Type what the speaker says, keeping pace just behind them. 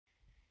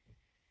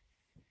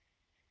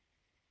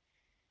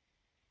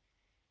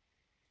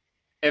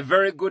A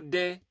very good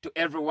day to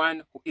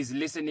everyone who is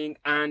listening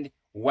and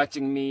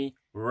watching me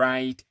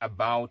right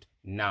about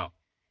now.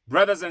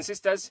 Brothers and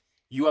sisters,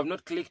 you have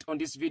not clicked on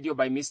this video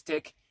by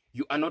mistake.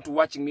 You are not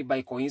watching me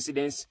by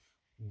coincidence.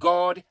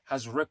 God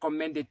has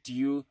recommended to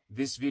you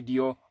this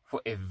video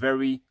for a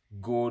very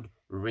good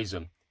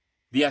reason.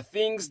 There are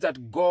things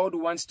that God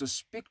wants to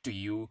speak to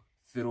you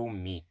through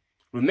me.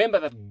 Remember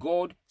that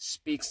God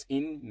speaks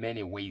in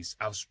many ways.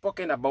 I've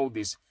spoken about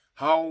this,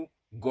 how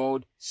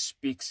God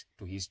speaks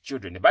to his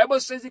children. The Bible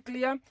says it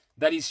clear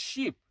that his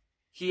sheep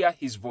hear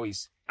his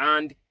voice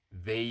and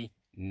they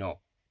know.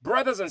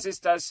 Brothers and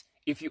sisters,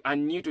 if you are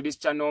new to this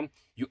channel,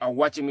 you are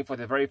watching me for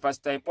the very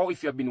first time, or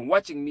if you have been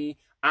watching me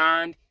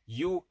and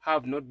you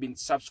have not been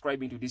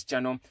subscribing to this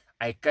channel,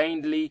 I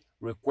kindly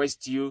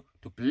request you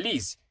to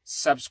please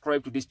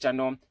subscribe to this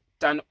channel,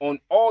 turn on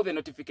all the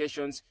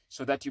notifications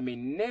so that you may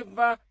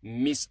never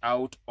miss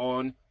out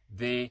on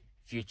the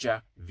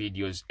future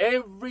videos.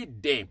 Every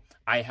day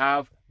I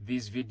have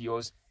these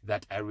videos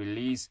that I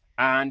release,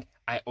 and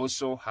I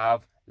also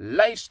have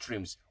live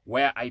streams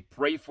where I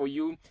pray for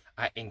you,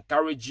 I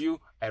encourage you,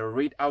 I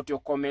read out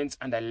your comments,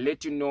 and I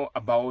let you know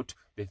about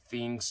the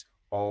things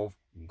of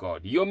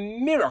God. Your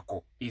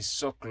miracle is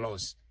so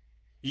close.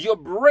 Your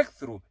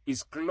breakthrough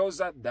is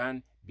closer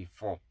than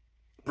before.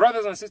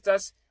 Brothers and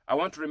sisters, I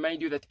want to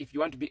remind you that if you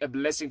want to be a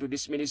blessing to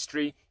this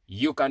ministry,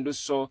 you can do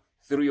so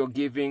through your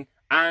giving,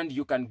 and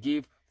you can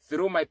give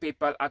through my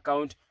PayPal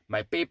account.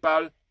 My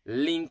PayPal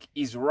link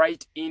is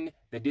right in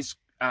the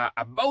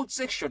about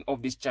section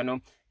of this channel.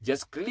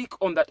 Just click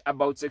on that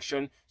about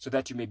section so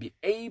that you may be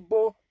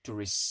able to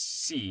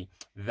receive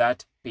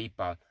that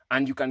PayPal,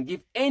 and you can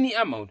give any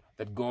amount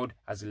that God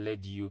has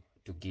led you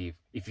to give.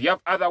 If you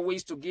have other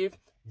ways to give,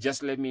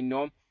 just let me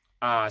know.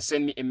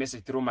 Send me a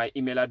message through my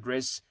email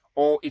address,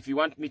 or if you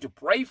want me to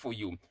pray for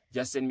you,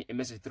 just send me a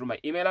message through my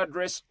email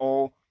address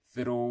or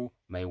through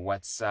my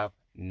WhatsApp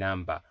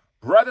number.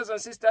 Brothers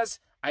and sisters,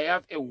 I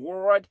have a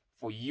word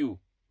for you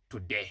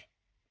today.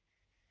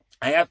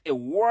 I have a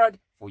word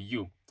for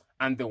you,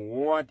 and the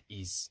word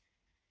is: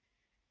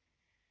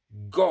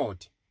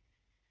 God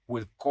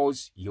will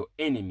cause your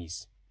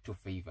enemies to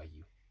favor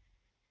you.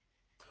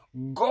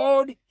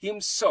 God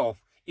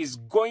himself is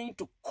going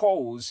to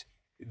cause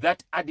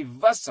that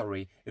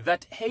adversary,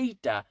 that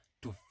hater,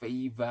 to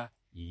favor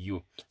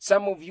you.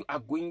 Some of you are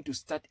going to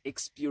start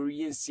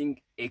experiencing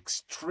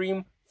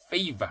extreme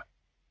favor.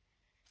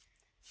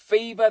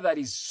 Favor that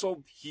is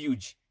so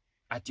huge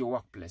at your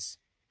workplace,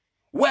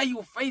 where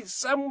you find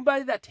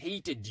somebody that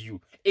hated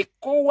you, a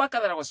co-worker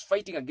that was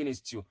fighting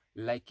against you,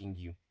 liking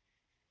you.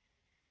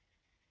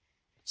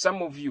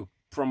 Some of you,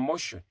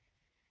 promotion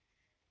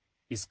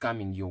is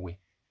coming your way.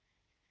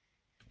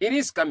 It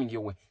is coming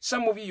your way.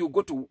 Some of you, you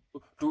go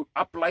to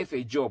apply for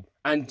a job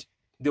and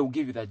they will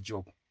give you that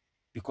job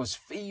because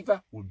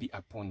favor will be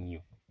upon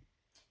you.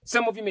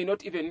 Some of you may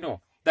not even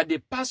know that the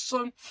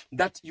person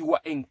that you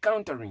are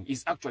encountering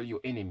is actually your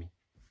enemy.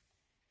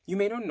 You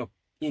may not know,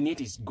 and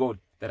it is God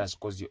that has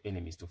caused your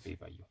enemies to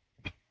favor you.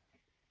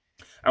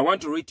 I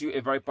want to read to you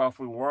a very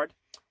powerful word,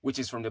 which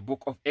is from the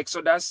book of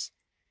Exodus.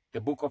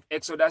 The book of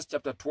Exodus,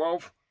 chapter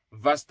 12,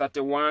 verse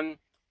 31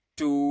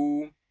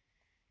 to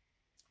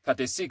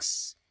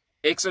 36.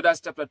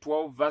 Exodus chapter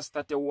 12, verse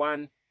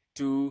 31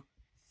 to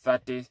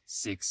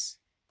 36.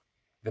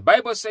 The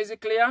Bible says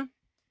it clear.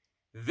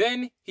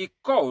 Then he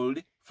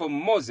called for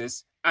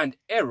Moses and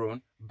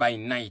Aaron by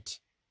night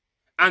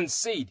and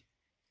said,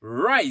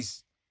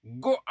 "Rise,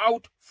 go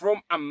out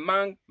from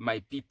among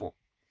my people,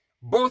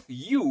 both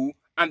you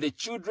and the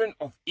children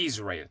of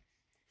Israel,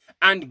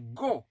 and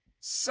go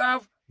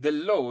serve the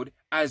Lord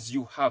as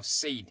you have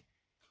said.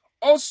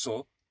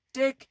 Also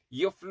take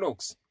your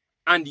flocks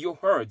and your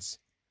herds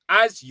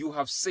as you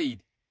have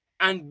said,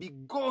 and be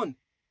gone,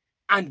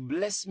 and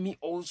bless me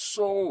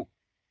also."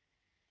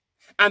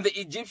 And the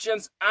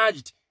Egyptians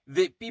urged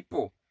the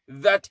people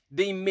that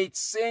they might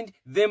send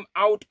them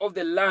out of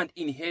the land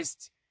in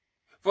haste,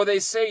 for they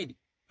said,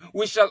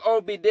 "We shall all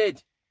be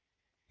dead."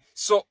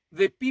 So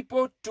the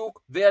people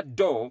took their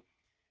dough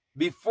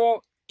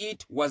before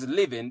it was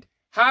leavened,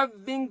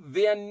 having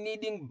their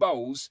kneading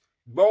bowls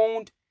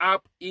bound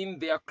up in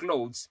their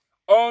clothes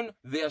on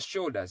their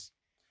shoulders.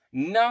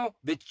 Now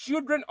the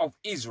children of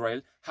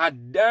Israel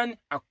had done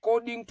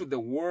according to the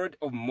word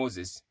of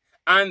Moses,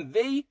 and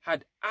they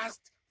had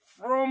asked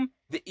from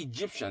the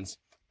Egyptians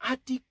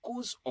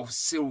articles of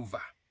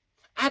silver,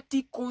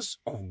 articles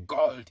of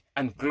gold,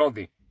 and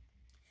clothing.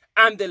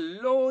 And the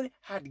Lord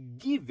had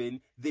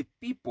given the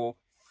people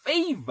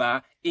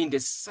favor in the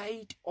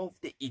sight of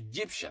the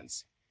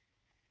Egyptians,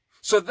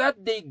 so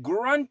that they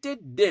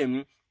granted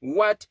them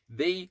what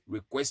they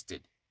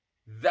requested.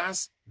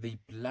 Thus they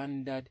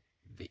plundered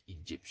the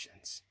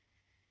Egyptians.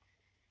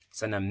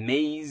 It's an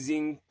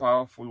amazing,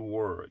 powerful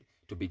word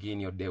to begin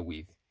your day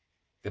with.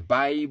 The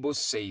Bible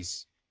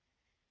says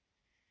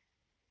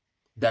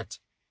that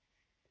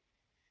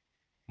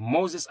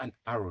Moses and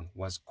Aaron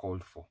was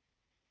called for.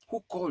 Who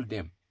called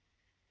them?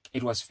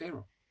 It was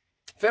Pharaoh.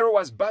 Pharaoh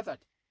was bothered.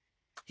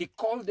 He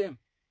called them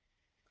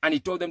And he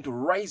told them to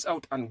rise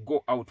out and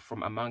go out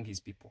from among his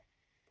people.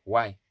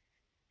 Why?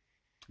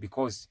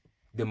 Because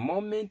the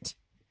moment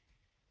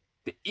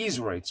the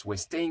Israelites were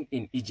staying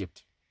in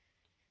Egypt,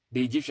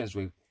 the Egyptians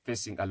were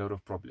facing a lot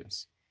of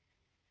problems.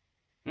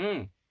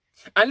 And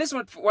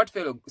listen what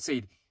Pharaoh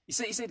said. He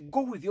said,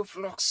 go with your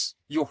flocks,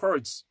 your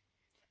herds,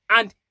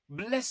 and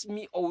bless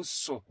me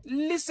also.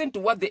 Listen to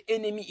what the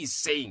enemy is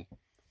saying.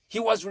 He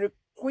was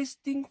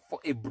requesting for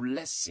a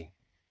blessing.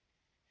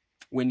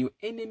 When your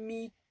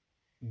enemy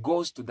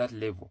goes to that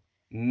level,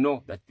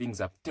 know that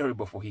things are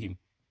terrible for him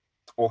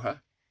or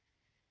her.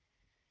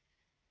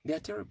 They are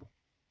terrible.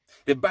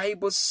 The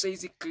Bible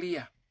says it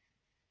clear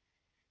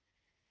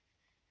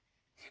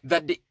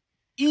that the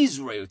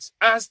Israelites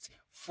asked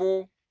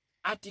for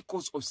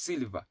articles of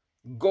silver,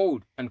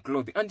 gold, and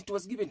clothing, and it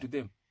was given to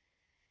them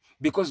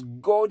because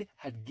God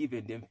had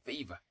given them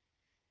favor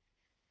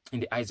in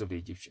the eyes of the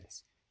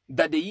Egyptians,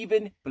 that they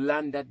even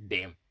plundered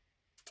them.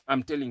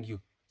 I'm telling you,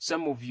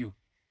 some of you,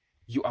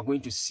 you are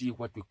going to see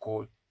what we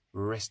call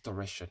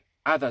restoration,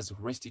 others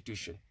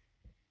restitution,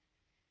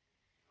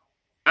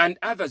 and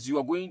others you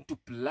are going to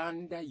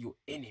plunder your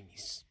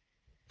enemies.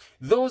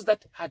 Those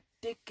that had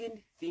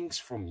taken things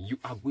from you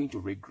are going to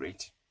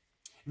regret.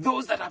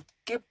 Those that have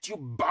kept you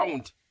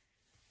bound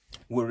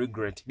will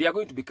regret. They are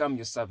going to become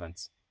your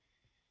servants.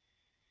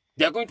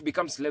 They are going to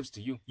become slaves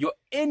to you. Your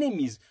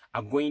enemies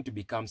are going to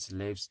become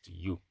slaves to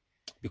you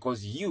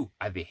because you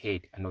are the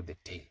head and not the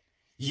tail.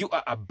 You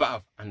are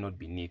above and not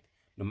beneath.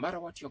 No matter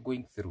what you're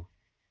going through,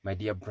 my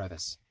dear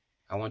brothers,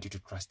 I want you to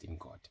trust in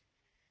God.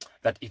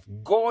 That if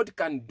God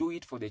can do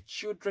it for the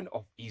children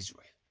of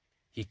Israel,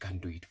 he can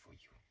do it for you.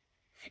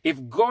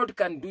 If God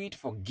can do it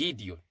for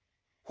Gideon,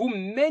 who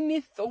many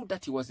thought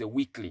that he was a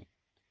weakling,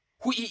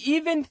 who he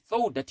even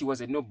thought that he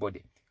was a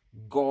nobody,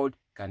 God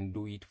can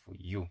do it for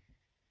you.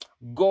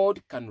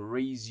 God can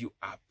raise you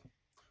up.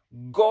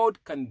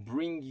 God can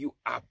bring you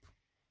up.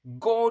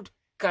 God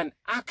can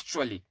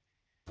actually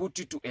put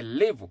you to a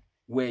level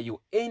where your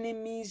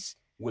enemies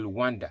will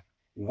wonder,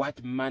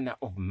 what manner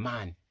of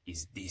man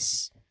is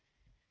this?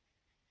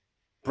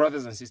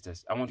 Brothers and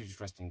sisters, I want you to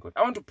trust in God.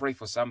 I want to pray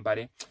for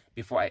somebody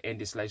before I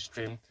end this live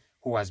stream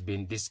who has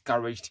been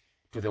discouraged,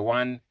 to the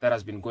one that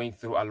has been going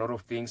through a lot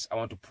of things. I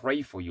want to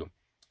pray for you.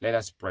 Let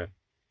us pray.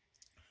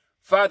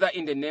 Father,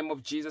 in the name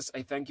of Jesus,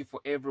 I thank you for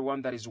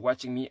everyone that is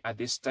watching me at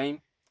this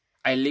time.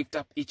 I lift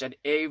up each and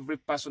every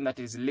person that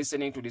is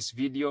listening to this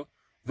video,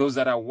 those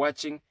that are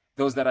watching,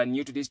 those that are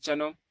new to this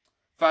channel.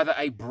 Father,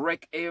 I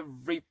break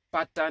every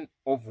pattern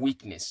of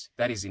weakness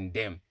that is in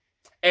them,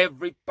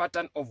 every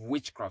pattern of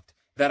witchcraft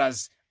that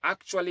has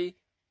actually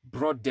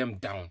brought them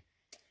down.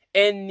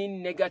 Any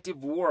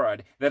negative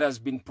word that has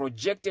been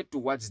projected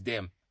towards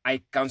them,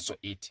 I cancel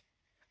it.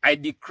 I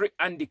decree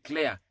and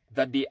declare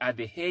that they are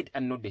the head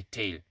and not the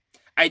tail.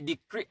 I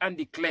decree and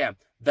declare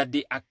that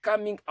they are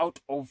coming out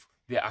of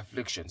their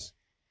afflictions.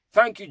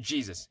 Thank you,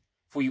 Jesus,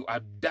 for you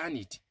have done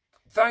it.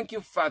 Thank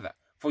you, Father,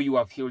 for you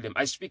have healed them.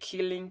 I speak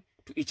healing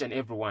to each and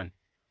every one,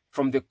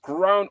 from the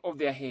crown of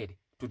their head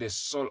to the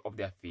sole of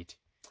their feet.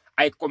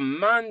 I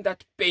command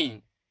that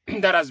pain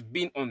that has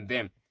been on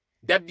them,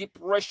 that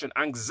depression,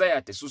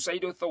 anxiety,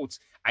 suicidal thoughts,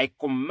 I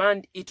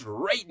command it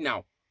right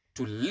now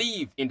to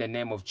leave in the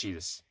name of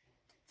Jesus.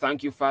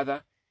 Thank you,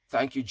 Father.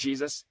 Thank you,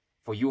 Jesus,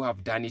 for you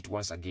have done it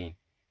once again.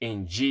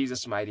 In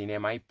Jesus' mighty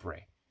name I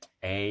pray.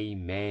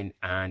 Amen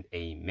and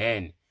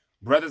amen.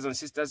 Brothers and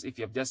sisters, if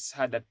you have just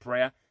had that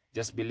prayer,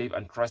 just believe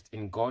and trust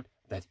in God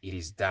that it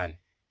is done.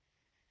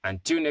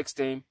 Until next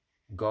time,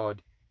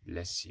 God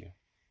bless you.